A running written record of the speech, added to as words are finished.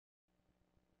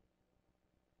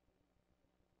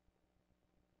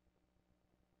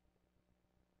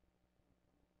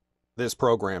This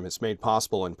program is made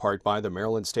possible in part by the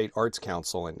Maryland State Arts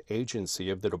Council, an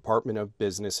agency of the Department of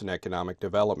Business and Economic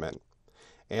Development,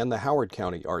 and the Howard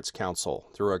County Arts Council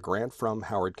through a grant from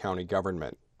Howard County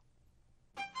government.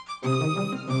 I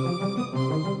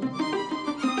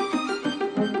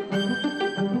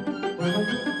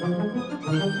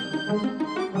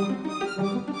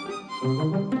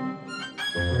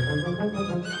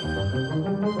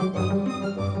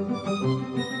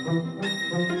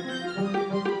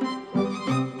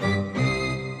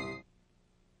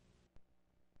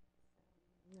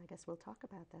guess we'll talk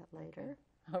about that later.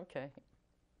 Okay.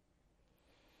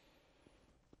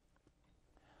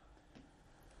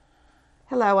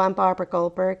 Hello, I'm Barbara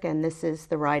Goldberg, and this is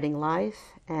The Writing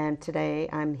Life. And today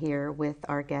I'm here with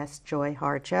our guest, Joy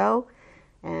Harjo,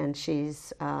 and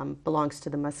she's belongs to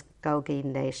the Muskogee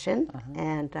Nation.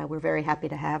 And we're very happy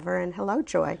to have her. And hello,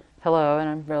 Joy. Hello, and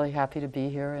I'm really happy to be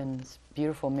here in this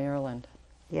beautiful Maryland.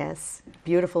 Yes,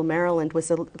 beautiful Maryland was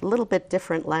a little bit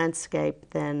different landscape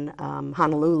than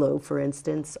Honolulu, for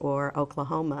instance, or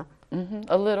Oklahoma.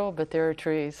 A little, but there are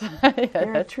trees.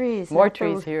 There are trees. More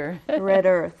trees here. Red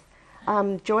earth.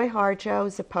 Joy Harjo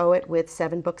is a poet with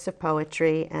 7 books of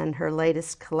poetry, and her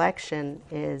latest collection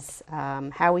is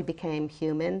How We Became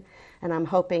Human. And I'm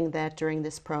hoping that during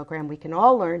this program we can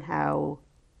all learn how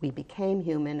we became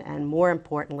human, and more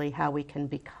importantly, how we can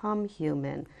become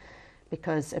human.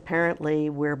 Because apparently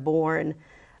we're born,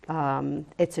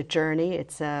 it's a journey,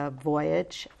 it's a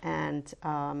voyage, and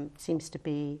seems to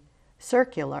be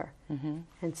circular.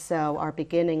 And so our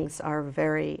beginnings are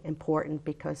very important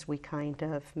because we kind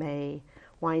of may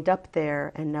wind up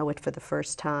there and know it for the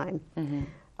first time.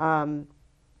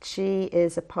 She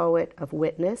is a poet of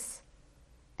witness,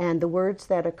 and the words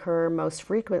that occur most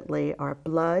frequently are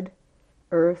blood,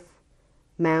 earth,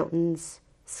 mountains,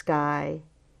 sky,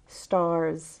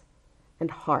 stars, and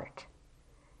heart.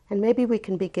 And maybe we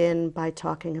can begin by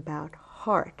talking about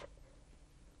heart,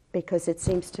 because it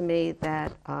seems to me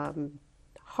that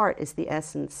heart is the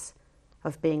essence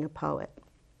of being a poet.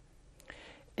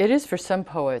 It is for some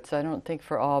poets. I don't think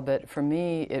for all, but for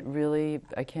me, it really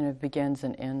kind of begins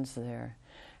and ends there.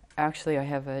 Actually, I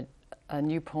have a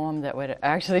new poem that would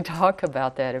actually talk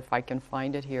about that if I can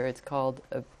find it here. It's called,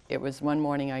 it was one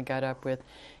morning I got up with,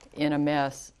 in a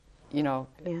mess,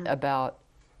 about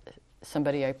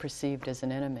somebody I perceived as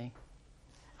an enemy.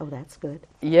 Oh, that's good.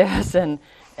 Yes, and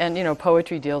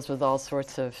poetry deals with all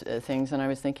sorts of things, and I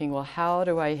was thinking, well, how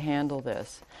do I handle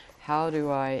this? How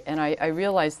do I, and I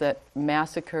realized that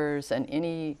massacres and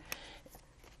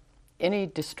any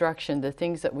destruction, the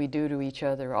things that we do to each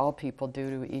other, all people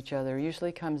do to each other,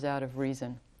 usually comes out of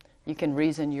reason. You can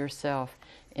reason yourself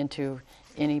into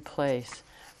any place.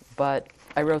 But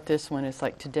I wrote this one, it's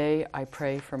like, today I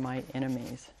pray for my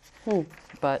enemies.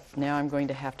 But now I'm going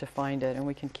to have to find it, and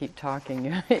we can keep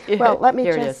talking. Well, let me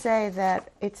just say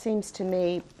that it seems to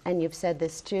me, and you've said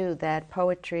this too, that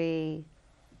poetry,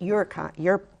 your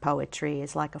poetry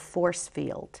is like a force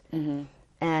field.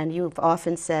 And you've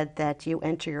often said that you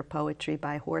enter your poetry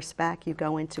by horseback, you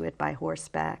go into it by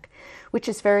horseback, which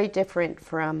is very different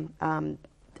from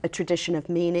a tradition of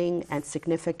meaning and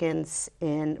significance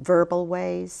in verbal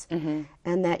ways,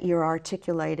 and that you're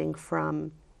articulating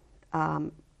from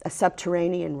a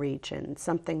subterranean region,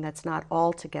 something that's not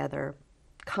altogether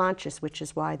conscious, which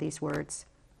is why these words,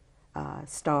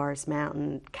 stars,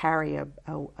 mountain, carry a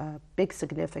big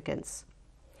significance.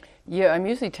 Yeah, I'm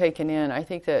usually taken in. I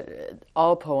think that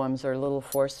all poems are little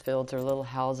force fields or little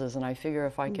houses, and I figure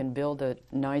if I can build it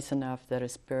nice enough that a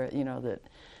spirit, that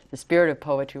the spirit of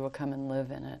poetry will come and live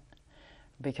in it,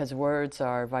 because words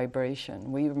are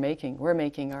vibration. We're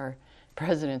making our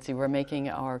presidency, we're making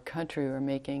our country, we're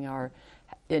making our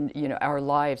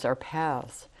lives, our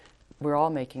paths. We're all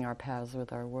making our paths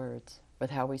with our words,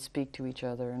 with how we speak to each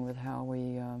other and with how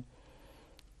we,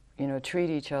 treat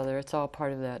each other. It's all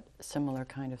part of that similar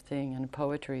kind of thing. And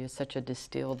poetry is such a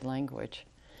distilled language.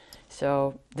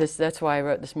 So that's why I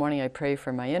wrote this morning, I pray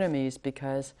for my enemies,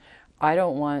 because I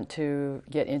don't want to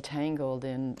get entangled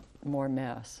in more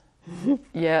mess.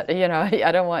 Yeah,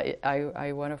 I don't want.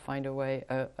 I want to find a way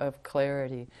of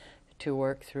clarity to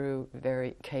work through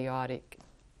very chaotic,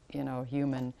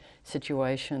 human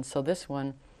situations. So this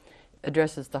one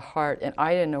addresses the heart, and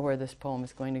I didn't know where this poem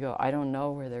is going to go. I don't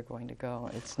know where they're going to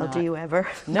go. It's not. Do you ever?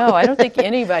 No, I don't think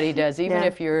anybody does. Even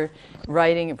if you're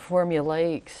writing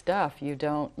formulaic stuff, you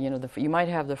don't. You might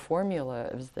have the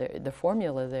formula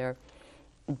there,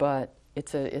 but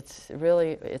it's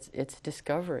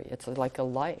discovery. It's like a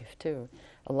life too.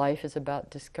 A life is about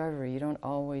discovery. You don't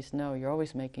always know. You're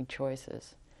always making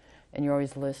choices, and you're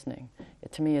always listening.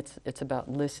 To me, it's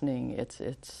about listening.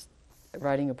 It's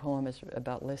writing a poem is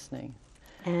about listening.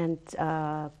 And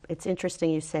it's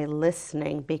interesting you say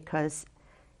listening, because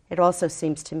it also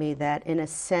seems to me that in a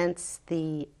sense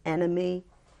the enemy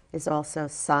is also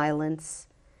silence,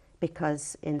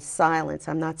 because in silence,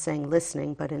 I'm not saying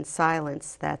listening, but in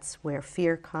silence, that's where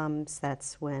fear comes,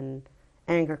 that's when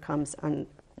anger comes,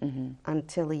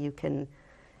 until you can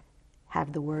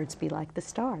have the words be like the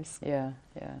stars. Yeah,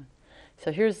 yeah.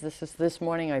 So here's this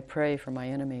morning I pray for my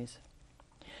enemies.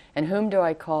 And whom do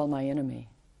I call my enemy?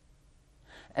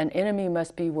 An enemy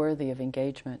must be worthy of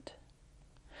engagement.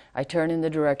 I turn in the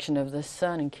direction of the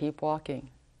sun and keep walking.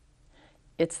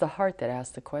 It's the heart that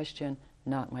asks the question,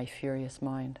 not my furious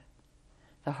mind.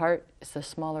 The heart is the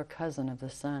smaller cousin of the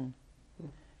sun.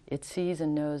 It sees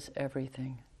and knows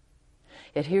everything.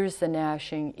 It hears the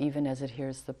gnashing even as it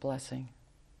hears the blessing.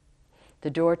 The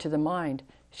door to the mind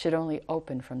should only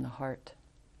open from the heart.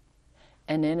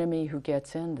 An enemy who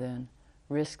gets in then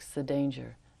risks the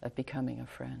danger of becoming a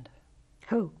friend.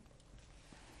 Who?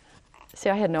 See,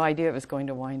 I had no idea it was going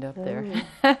to wind up there.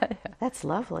 That's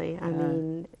lovely. I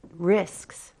mean,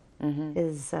 risks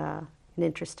is an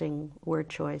interesting word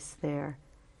choice there.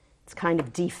 It's kind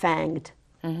of defanged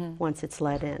once it's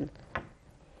let in.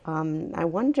 I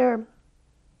wonder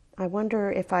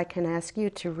if I can ask you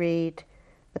to read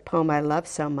the poem I love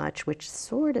so much, which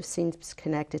sort of seems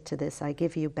connected to this, I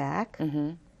Give You Back.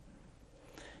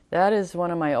 That is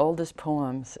one of my oldest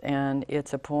poems, and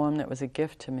it's a poem that was a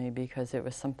gift to me because it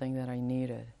was something that I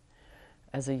needed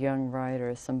as a young writer,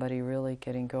 as somebody really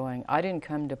getting going. I didn't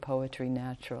come to poetry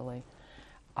naturally.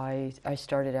 I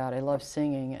started out, I love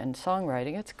singing and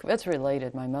songwriting. It's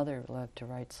related. My mother loved to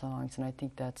write songs, and I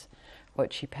think that's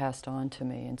what she passed on to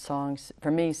me. And songs,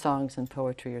 for me, songs and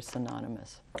poetry are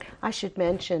synonymous. I should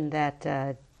mention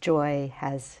that Joy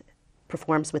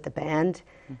performs with a band,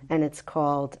 and it's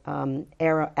called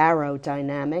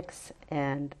Aerodynamics,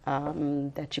 and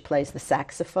that she plays the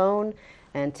saxophone,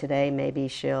 and today maybe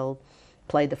she'll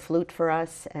play the flute for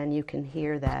us, and you can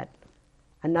hear that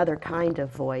another kind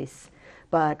of voice.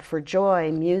 But for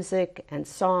Joy, music and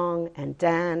song and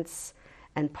dance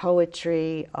and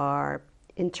poetry are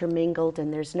intermingled,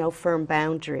 and there's no firm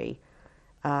boundary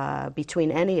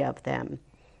between any of them.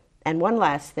 And one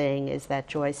last thing is that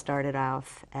Joy started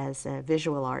off as a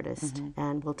visual artist,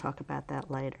 and we'll talk about that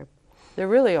later. They're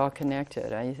really all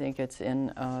connected. I think it's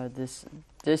in this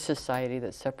society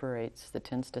that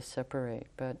tends to separate,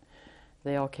 but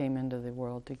they all came into the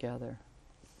world together.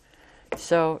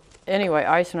 So anyway,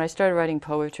 when I started writing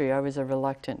poetry, I was a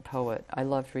reluctant poet. I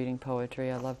loved reading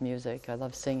poetry, I loved music, I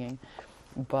loved singing,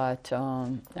 but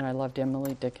and I loved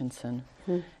Emily Dickinson.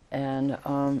 And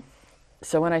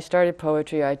so when I started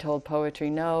poetry, I told poetry,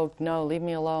 no, leave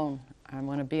me alone. I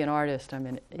want to be an artist. I'm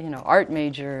an art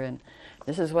major, and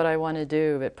this is what I want to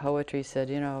do. But poetry said,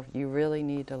 you really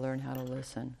need to learn how to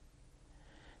listen.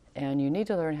 And you need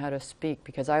to learn how to speak,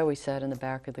 because I always sat in the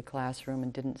back of the classroom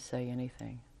and didn't say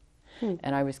anything.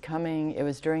 And it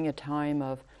was during a time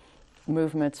of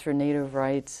movements for Native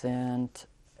rights, and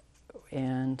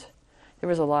there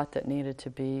was a lot that needed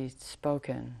to be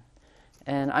spoken.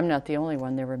 And I'm not the only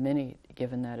one. There were many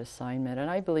given that assignment. And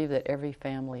I believe that every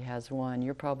family has one.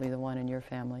 You're probably the one in your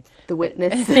family. The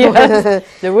witness. Yes,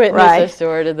 the witness Right. is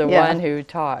sort of the one who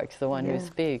talks, the one who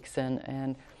speaks.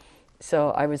 And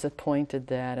so I was appointed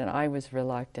that, and I was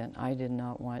reluctant. I did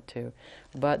not want to.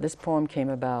 But this poem came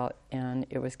about, and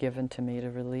it was given to me to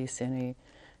release any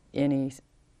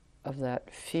of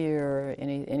that fear,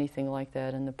 anything like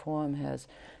that. And the poem has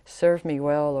served me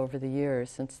well over the years,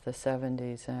 since the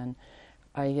 70s. And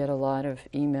I get a lot of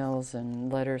emails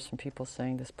and letters from people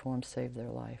saying this poem saved their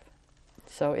life.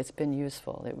 So it's been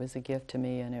useful. It was a gift to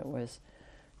me, and it was,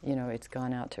 it's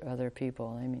gone out to other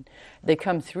people. I mean, they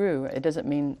come through. It doesn't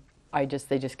mean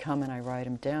they just come and I write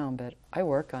them down, but I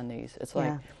work on these. It's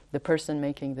like the person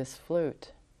making this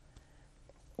flute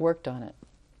worked on it.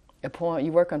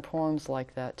 You work on poems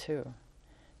like that too.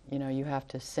 You have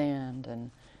to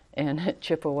sand and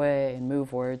chip away and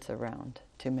move words around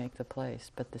to make the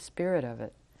place. But the spirit of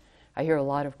it, I hear a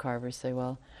lot of carvers say,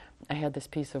 well, I had this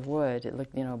piece of wood, it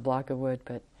looked, a block of wood,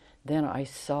 but then I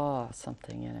saw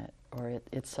something in it, or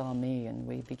it saw me, and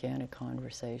we began a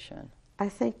conversation. I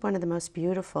think one of the most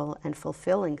beautiful and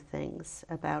fulfilling things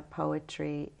about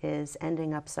poetry is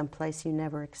ending up someplace you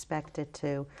never expected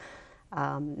to.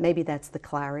 Maybe that's the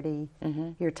clarity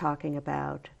you're talking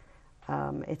about.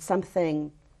 It's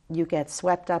something you get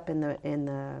swept up in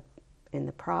the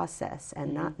process,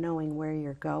 and not knowing where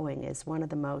you're going is one of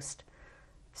the most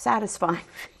satisfying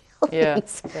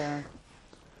feelings. Yeah.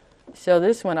 So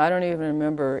this one, I don't even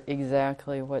remember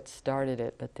exactly what started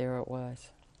it, but there it was.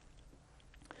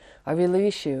 I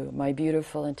release you, my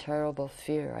beautiful and terrible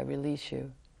fear. I release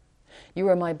you. You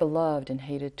are my beloved and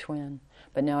hated twin,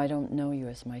 but now I don't know you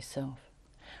as myself.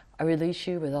 I release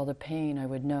you with all the pain I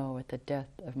would know at the death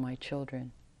of my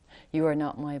children. You are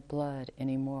not my blood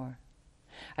anymore.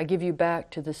 I give you back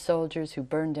to the soldiers who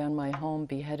burned down my home,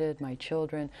 beheaded my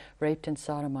children, raped and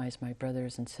sodomized my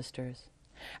brothers and sisters.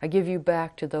 I give you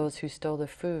back to those who stole the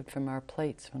food from our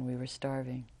plates when we were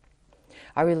starving.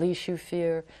 I release you,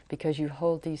 fear, because you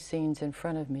hold these scenes in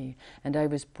front of me, and I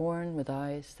was born with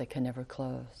eyes that can never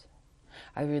close.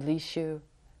 I release you,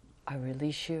 I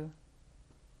release you,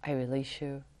 I release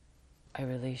you, I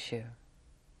release you.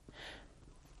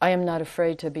 I am not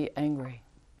afraid to be angry.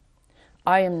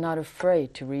 I am not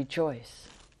afraid to rejoice.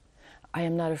 I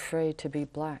am not afraid to be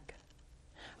black.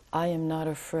 I am not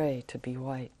afraid to be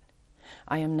white.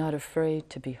 I am not afraid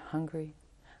to be hungry.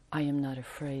 I am not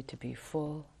afraid to be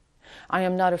full. I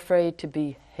am not afraid to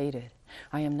be hated.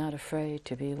 I am not afraid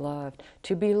to be loved.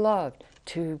 To be loved,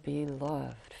 to be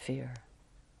loved, fear.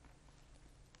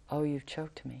 Oh, you've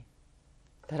choked me,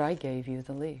 but I gave you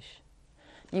the leash.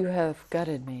 You have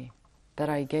gutted me, but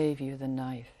I gave you the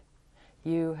knife.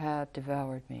 You have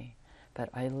devoured me, but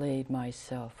I laid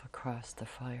myself across the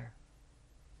fire.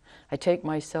 I take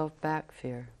myself back,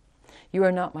 fear. You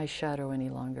are not my shadow any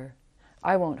longer.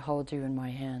 I won't hold you in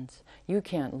my hands. You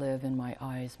can't live in my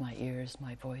eyes, my ears,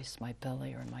 my voice, my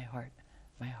belly, or my heart,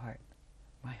 my heart,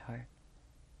 my heart,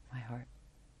 my heart.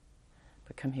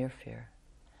 But come here, fear.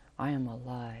 I am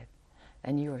alive,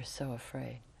 and you are so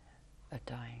afraid of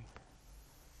dying.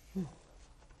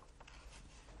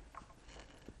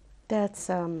 That's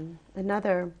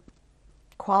another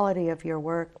quality of your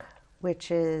work,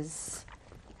 which is,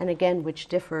 and again, which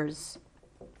differs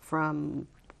from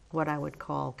what I would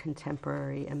call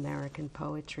contemporary American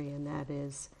poetry, and that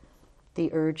is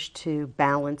the urge to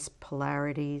balance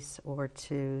polarities or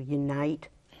to unite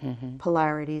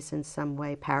polarities in some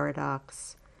way,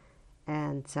 paradox.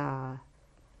 And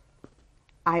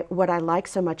what I like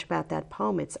so much about that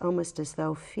poem, it's almost as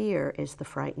though fear is the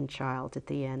frightened child at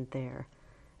the end there,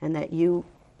 and that you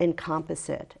encompass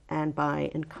it, and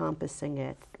by encompassing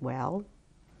it, well,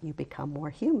 you become more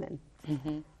human.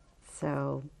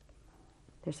 So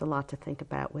there's a lot to think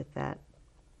about with that.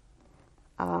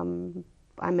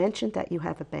 I mentioned that you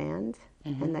have a band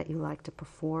and that you like to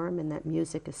perform and that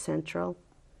music is central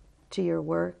to your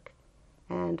work.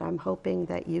 And I'm hoping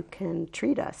that you can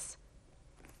treat us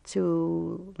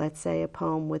to, let's say, a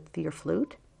poem with your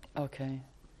flute. Okay.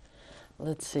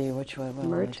 Let's see, which one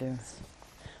will I do?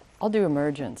 I'll do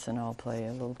Emergence, and I'll play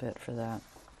a little bit for that.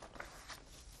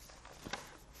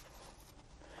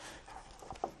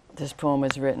 This poem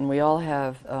was written, we all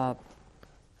have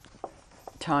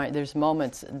time, there's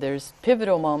moments, there's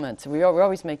pivotal moments. We're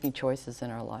always making choices in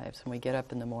our lives. When we get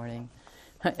up in the morning,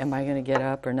 am I going to get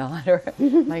up or not? Or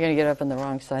am I going to get up on the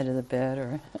wrong side of the bed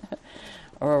or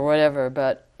or whatever.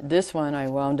 But this one, I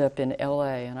wound up in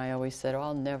L.A., and I always said, oh,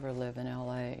 I'll never live in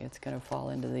L.A. It's going to fall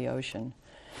into the ocean.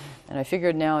 And I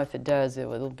figured now if it does, it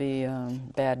will be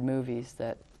bad movies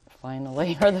that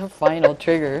finally are the final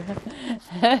trigger,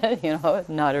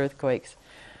 not earthquakes.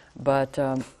 But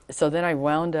so then I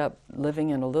wound up living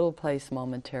in a little place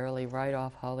momentarily right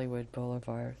off Hollywood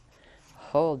Boulevard, a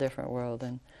whole different world.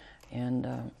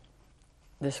 And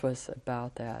this was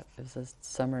about that. It was a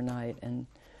summer night, and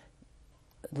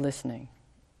listening.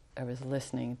 I was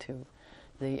listening to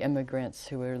the immigrants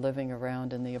who were living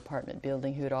around in the apartment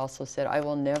building who had also said, I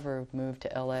will never move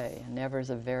to L.A. And never is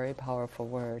a very powerful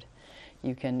word.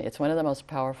 It's one of the most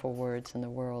powerful words in the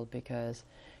world, because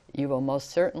you will most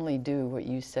certainly do what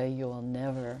you say you will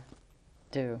never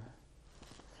do.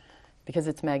 Because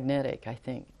it's magnetic, I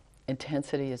think.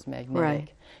 Intensity is magnetic. Right.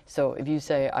 So if you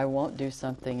say, I won't do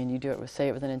something, and you do it, say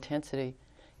it with an intensity,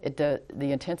 the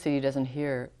intensity doesn't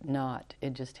hear not,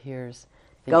 it just hears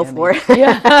the Go image. for it.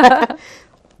 Yeah.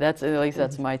 At least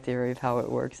that's my theory of how it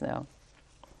works now.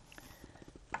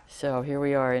 So here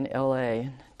we are in L.A.,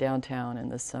 downtown in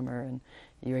the summer, and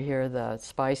you hear the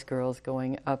Spice Girls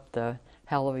going up the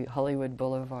Hollywood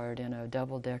Boulevard in a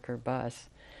double-decker bus,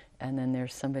 and then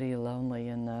there's somebody lonely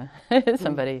in the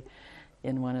somebody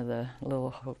in one of the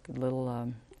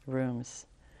little rooms,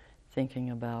 thinking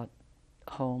about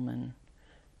home and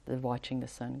watching the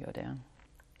sun go down.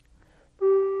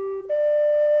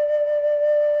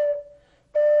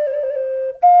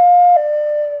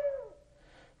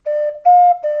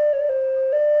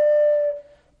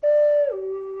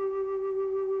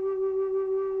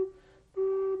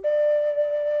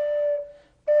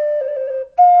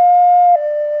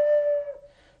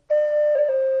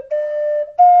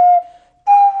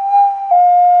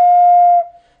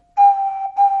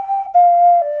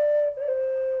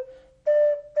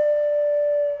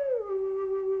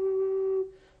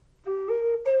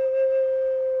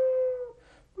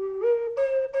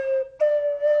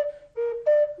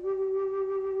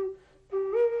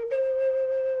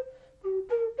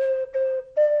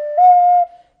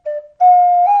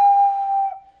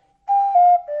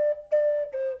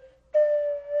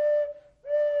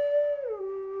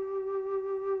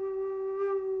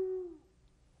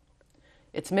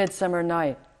 It's midsummer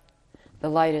night. The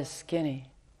light is skinny.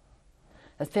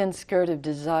 A thin skirt of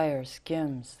desire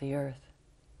skims the earth.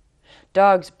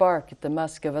 Dogs bark at the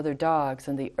musk of other dogs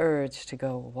and the urge to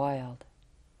go wild.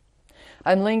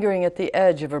 I'm lingering at the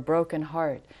edge of a broken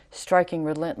heart, striking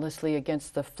relentlessly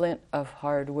against the flint of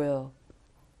hard will.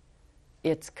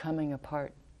 It's coming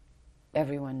apart.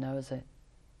 Everyone knows it.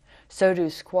 So do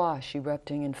squash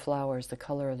erupting in flowers the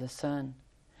color of the sun.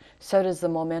 So does the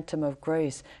momentum of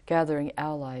grace gathering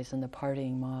allies in the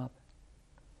partying mob.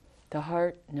 The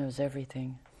heart knows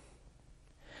everything.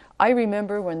 I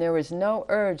remember when there was no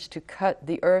urge to cut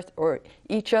the earth or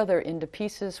each other into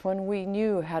pieces, when we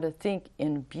knew how to think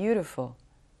in beautiful.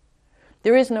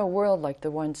 There is no world like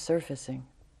the one surfacing.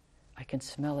 I can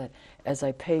smell it as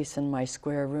I pace in my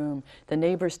square room. The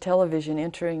neighbor's television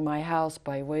entering my house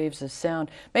by waves of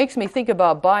sound makes me think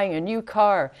about buying a new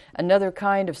car, another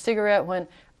kind of cigarette, when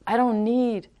I don't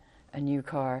need a new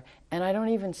car and I don't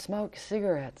even smoke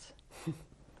cigarettes.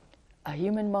 A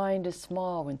human mind is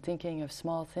small when thinking of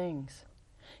small things.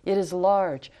 It is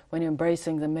large when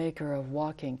embracing the maker of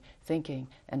walking, thinking,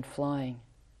 and flying.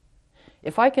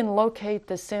 If I can locate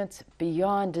the sense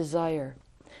beyond desire,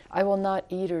 I will not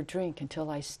eat or drink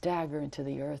until I stagger into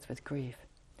the earth with grief.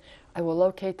 I will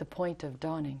locate the point of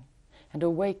dawning and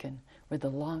awaken with the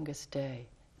longest day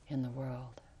in the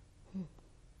world.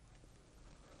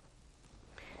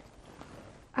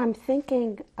 I'm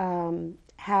thinking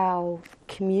how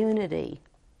community,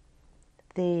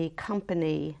 the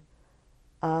company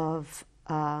of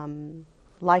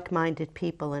like-minded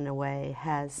people in a way,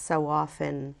 has so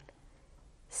often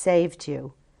saved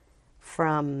you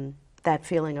from that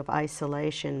feeling of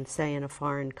isolation, say, in a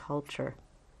foreign culture.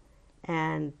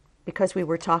 And because we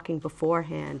were talking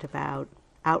beforehand about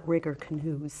outrigger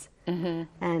canoes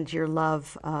and your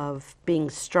love of being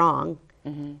strong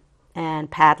and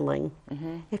paddling,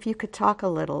 if you could talk a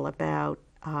little about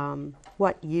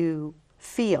what you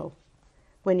feel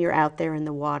when you're out there in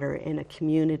the water in a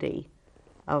community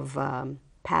of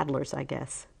paddlers, I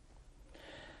guess.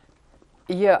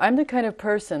 Yeah, I'm the kind of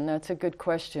person, that's a good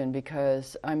question,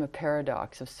 because I'm a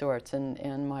paradox of sorts,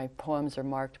 and my poems are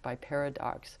marked by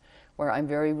paradox, where I'm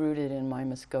very rooted in my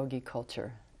Muskogee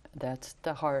culture. That's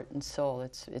the heart and soul,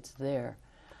 it's there.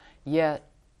 Yet,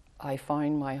 I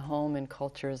find my home in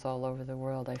cultures all over the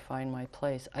world. I find my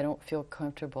place. I don't feel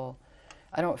comfortable.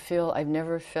 I've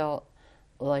never felt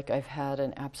like I've had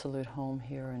an absolute home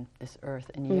here on this earth,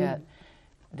 and yet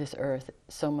this earth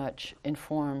so much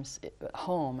informs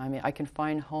home. I mean, I can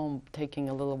find home taking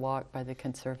a little walk by the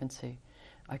Conservancy.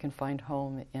 I can find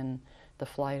home in the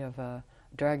flight of a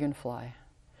dragonfly,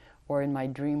 or in my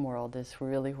dream world is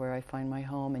really where I find my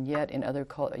home. And yet in other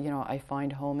I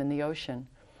find home in the ocean.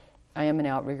 I am an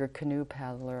outrigger canoe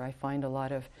paddler. I find a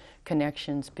lot of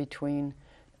connections between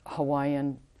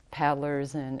Hawaiian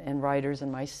paddlers and riders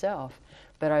and myself.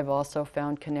 But I've also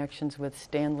found connections with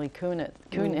Stanley Kunitz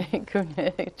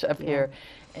up here,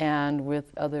 and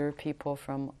with other people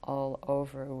from all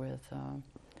over. With,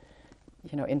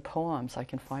 in poems, I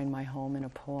can find my home in a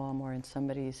poem, or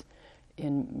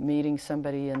in meeting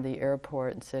somebody in the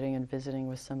airport and sitting and visiting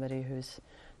with somebody who's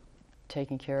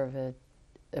taking care of a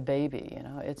baby.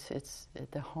 It's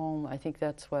the home. I think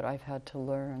that's what I've had to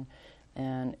learn,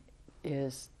 and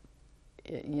is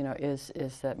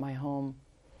that my home.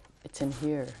 It's in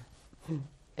here.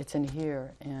 It's in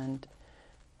here, and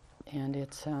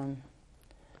it's the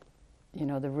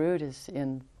root is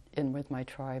in with my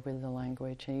tribe, with the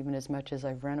language. And even as much as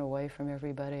I've run away from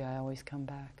everybody, I always come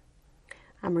back.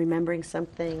 I'm remembering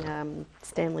something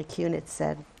Stanley Kunitz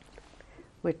said,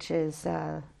 which is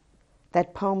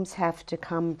that poems have to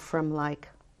come from like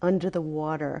under the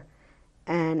water,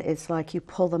 and it's like you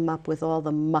pull them up with all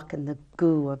the muck and the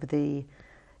goo of the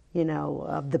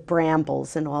of the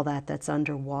brambles and all that's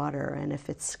underwater, and if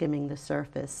it's skimming the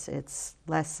surface, it's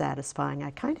less satisfying.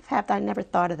 I never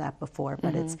thought of that before,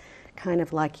 but it's kind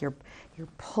of like you're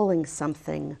pulling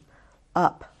something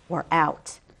up or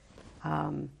out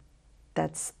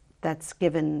that's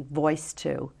given voice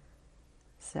to.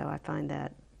 So I find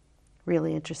that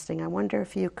really interesting. I wonder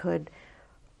if you could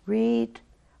read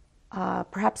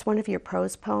perhaps one of your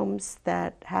prose poems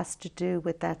that has to do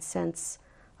with that sense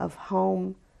of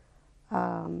home.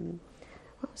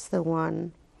 What was the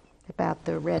one about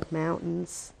the Red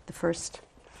Mountains? The first.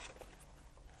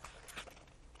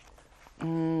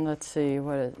 Let's see.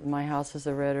 My House is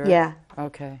a Red Earth. Yeah.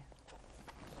 Okay.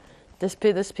 This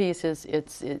piece is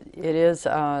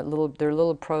they're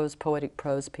little poetic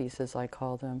prose pieces, I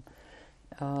call them,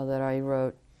 that I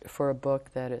wrote for a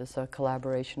book that is a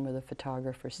collaboration with a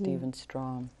photographer, Stephen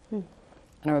Strom.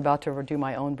 And I'm about to do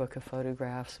my own book of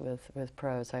photographs with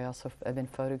prose. I've been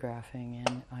photographing,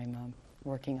 and I'm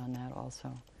working on that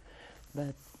also.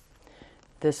 But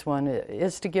this one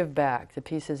is to give back. The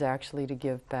piece is actually to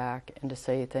give back and to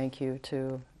say thank you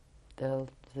to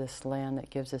this land that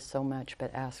gives us so much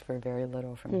but asks for very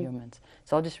little from humans.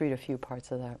 So I'll just read a few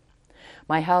parts of that.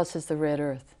 My house is the red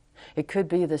earth. It could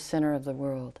be the center of the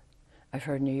world. I've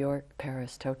heard New York,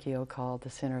 Paris, Tokyo called the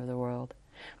center of the world.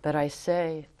 But I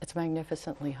say it's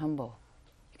magnificently humble.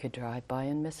 You could drive by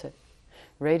and miss it.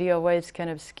 Radio waves can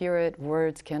obscure it,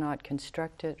 words cannot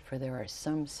construct it, for there are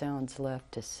some sounds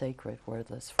left to sacred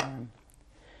wordless form.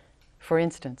 For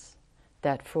instance,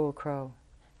 that fool crow,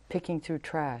 picking through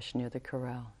trash near the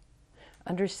corral,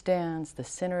 understands the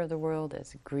center of the world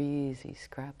as greasy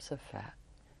scraps of fat.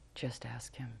 Just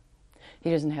ask him.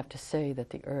 He doesn't have to say that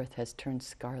the earth has turned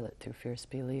scarlet through fierce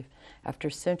belief. After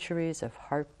centuries of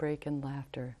heartbreak and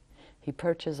laughter, he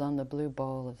perches on the blue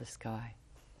bowl of the sky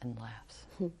and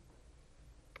laughs.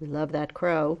 We love that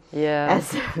crow. Yeah.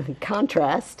 As a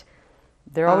contrast.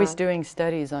 They're always doing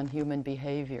studies on human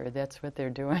behavior. That's what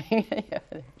they're doing. Yeah.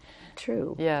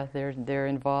 True. Yeah, they're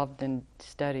involved in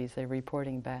studies. They're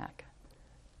reporting back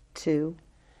To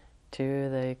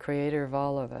the creator of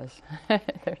all of us.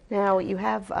 Now, you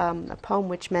have a poem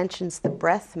which mentions the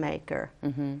breath maker.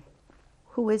 Mm-hmm.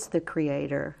 Who is the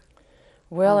creator?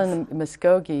 Well, in the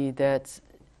Muskogee,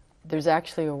 there's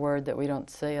actually a word that we don't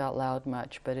say out loud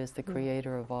much, but is the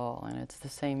creator of all, and it's the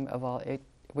same of all.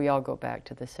 We all go back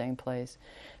to the same place.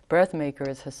 Breath maker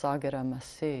is Hasagara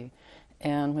Masi,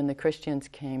 and when the Christians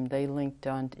came, they linked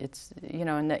on. It's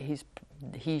and that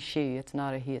he, she. It's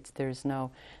not a he.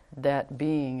 That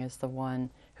being is the one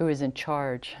who is in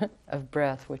charge of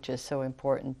breath, which is so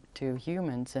important to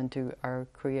humans and to our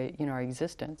our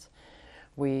existence.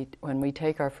 When we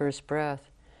take our first breath,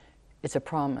 it's a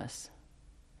promise.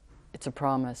 It's a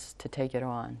promise to take it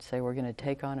on. Say we're going to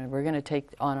take on it. We're going to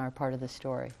take on our part of the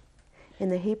story. In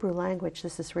the Hebrew language,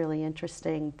 this is really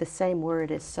interesting. The same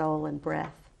word is soul and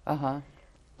breath.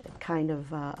 Kind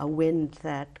of a wind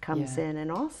that comes in, and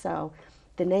also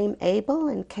the name Abel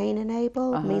and Cain and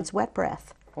Abel means wet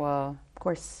breath. Wow. Of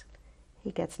course,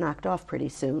 he gets knocked off pretty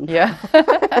soon. Yeah.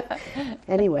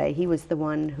 Anyway, he was the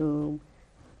one who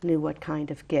knew what kind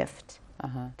of gift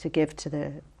to give to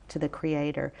the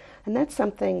Creator. And that's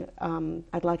something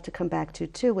I'd like to come back to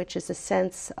too, which is a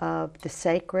sense of the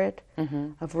sacred,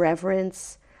 of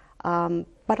reverence.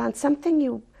 But on something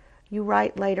you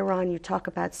write later on, you talk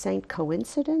about Saint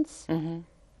Coincidence.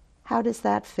 How does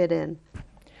that fit in?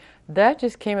 That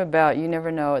just came about. You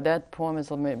never know. That poem is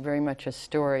very much a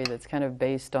story that's kind of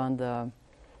based on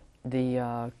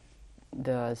the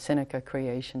Seneca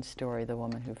creation story, the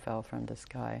woman who fell from the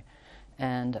sky.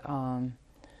 And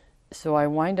so I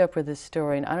wind up with this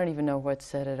story, and I don't even know what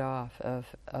set it off, of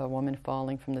a woman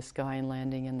falling from the sky and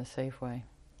landing in the Safeway.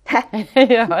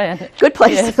 Good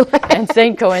place. Yes, and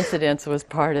Saint Coincidence was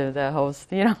part of the whole,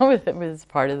 it was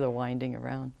part of the winding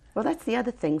around. Well, that's the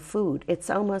other thing, food. It's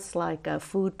almost like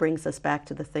food brings us back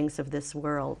to the things of this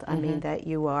world. I mean, that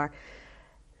you are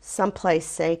someplace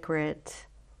sacred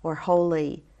or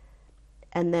holy,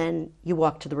 and then you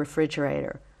walk to the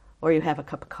refrigerator, or you have a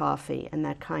cup of coffee, and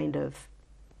that kind of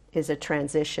is a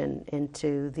transition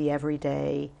into the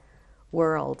everyday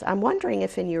world. I'm wondering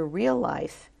if in your real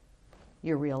life,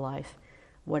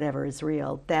 whatever is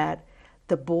real, that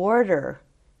the border,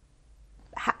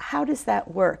 how does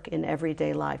that work in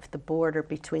everyday life, the border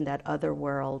between that other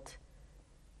world,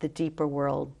 the deeper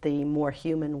world, the more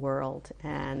human world,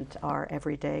 and our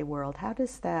everyday world? How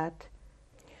does that...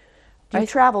 You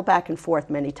travel back and forth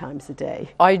many times a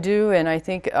day. I do, and I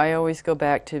think I always go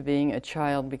back to being a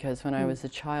child, because when I was a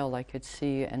child I could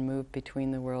see and move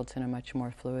between the worlds in a much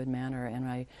more fluid manner, and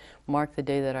I marked the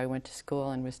day that I went to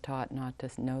school and was taught not to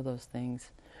know those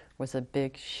things was a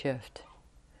big shift,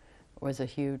 was a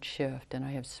huge shift, and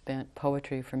I have spent,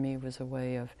 poetry for me was a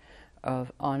way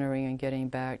of honoring and getting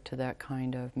back to that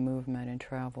kind of movement and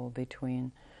travel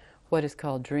between what is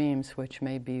called dreams, which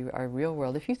may be our real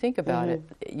world. If you think about it,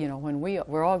 when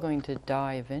we're all going to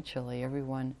die eventually,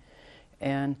 everyone,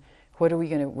 and what are we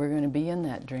going to? We're going to be in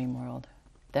that dream world.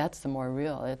 That's the more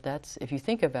real. That's, if you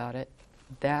think about it,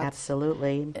 that's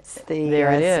absolutely. It's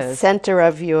there it is. Center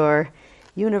of your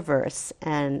universe,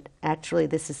 and actually,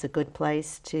 this is a good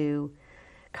place to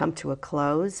come to a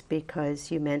close, because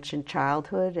you mentioned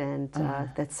childhood, and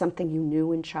that's something you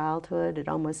knew in childhood.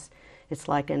 It's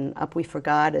like an up we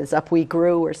forgot as up we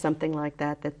grew, or something like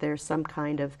that, that there's some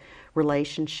kind of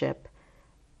relationship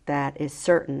that is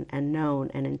certain and known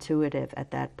and intuitive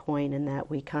at that point, and that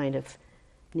we kind of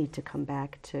need to come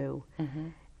back to.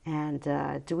 And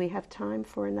do we have time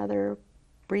for another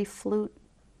brief flute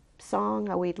song?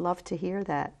 We'd love to hear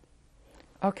that.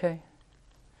 Okay.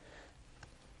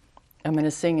 I'm going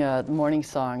to sing a morning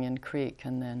song in Creek,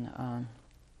 and then,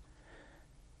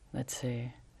 let's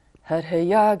see.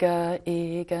 Harjo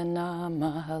igana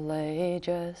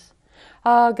mahalajas,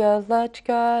 aga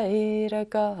lachka ira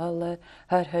galet,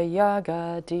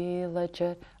 Harjo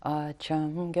dilachet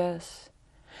achamgas.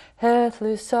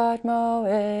 Hetlusat mo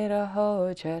era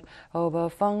hojet, oba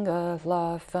funga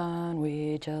vlafan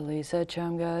wijalisa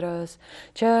chamgaras,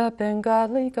 chapin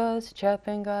godly goes,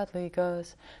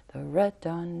 the red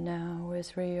dawn now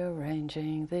is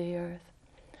rearranging the earth.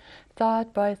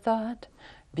 Thought by thought,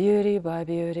 beauty by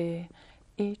beauty,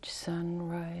 each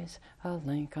sunrise a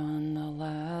link on the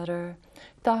ladder.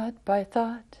 Thought by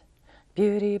thought,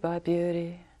 beauty by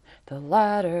beauty, the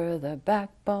ladder, the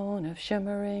backbone of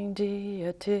shimmering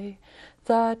deity.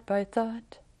 Thought by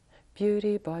thought,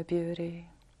 beauty by beauty.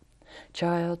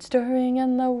 Child stirring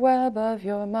in the web of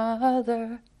your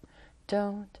mother,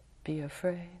 don't be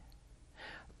afraid.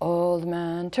 Old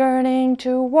man turning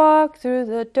to walk through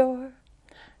the door,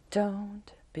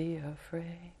 don't be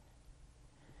afraid.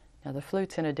 Now the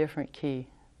flute's in a different key,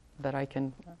 but I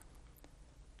can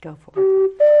go for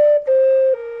it.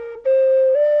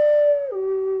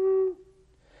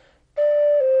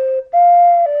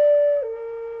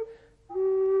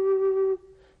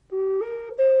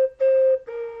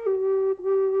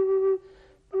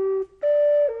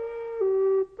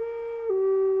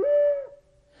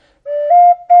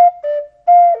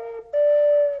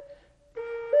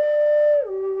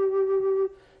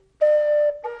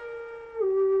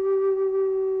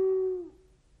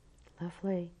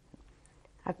 Lovely.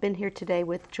 I've been here today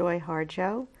with Joy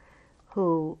Harjo,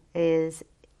 who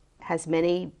has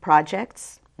many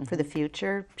projects for the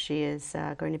future. She is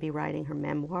going to be writing her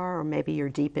memoir, or maybe you're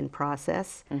deep in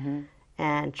process,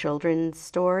 and children's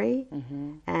story,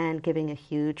 and giving a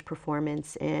huge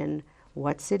performance in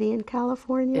what city in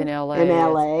California? In LA. In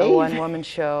LA. It's a one-woman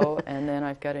show, and then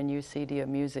I've got a new CD of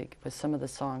music with some of the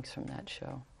songs from that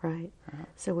show. Right.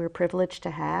 So we're privileged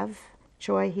to have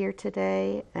Joy here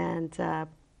today, and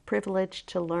privileged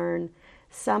to learn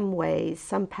some ways,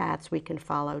 some paths we can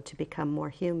follow to become more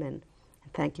human.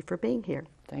 And thank you for being here.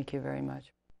 Thank you very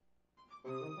much.